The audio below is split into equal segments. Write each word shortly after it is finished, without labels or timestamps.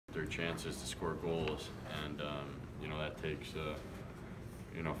their chances to score goals, and you know, that takes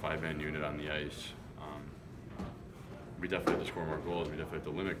you know, 5-man unit on the ice. We definitely have to score more goals. We definitely have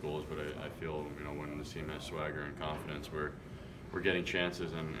to limit goals, but I feel, you know, when the team has swagger and confidence, we're getting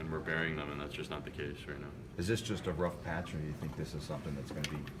chances and we're burying them, and that's just not the case right now. Is this just a rough patch, or do you think this is something that's going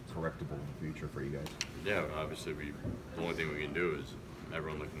to be correctable in the future for you guys? Yeah, obviously the only thing we can do is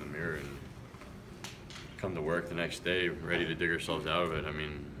everyone look in the mirror and come to work the next day ready to dig ourselves out of it. I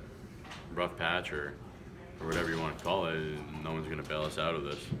mean, rough patch or whatever you want to call it, no one's going to bail us out of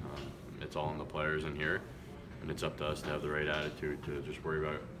this. It's all on the players in here, and it's up to us to have the right attitude to just worry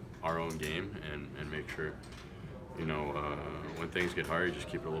about our own game and make sure, you know, when things get hard, you just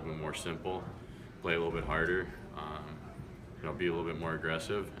keep it a little bit more simple, play a little bit harder, you know, be a little bit more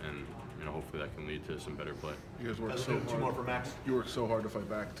aggressive, and you know, hopefully that can lead to some better play. You guys worked so hard. Two more for Max. You worked so hard to fight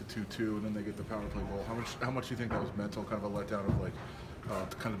back to 2-2, and then they get the power play goal. How much do you think that was mental, kind of a letdown of like,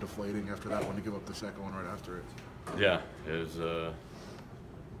 kind of deflating after that one to give up the second one right after it? Yeah, it was.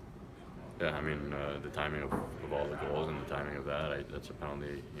 Yeah, I mean, the timing of all the goals and the timing of that, that's a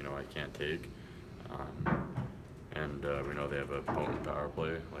penalty, you know, I can't take. And we know they have a potent power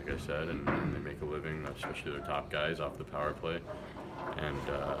play, like I said, and they make a living, especially their top guys, off the power play. And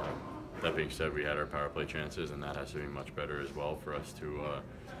that being said, we had our power play chances, and that has to be much better as well for us to,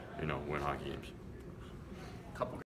 you know, win hockey games.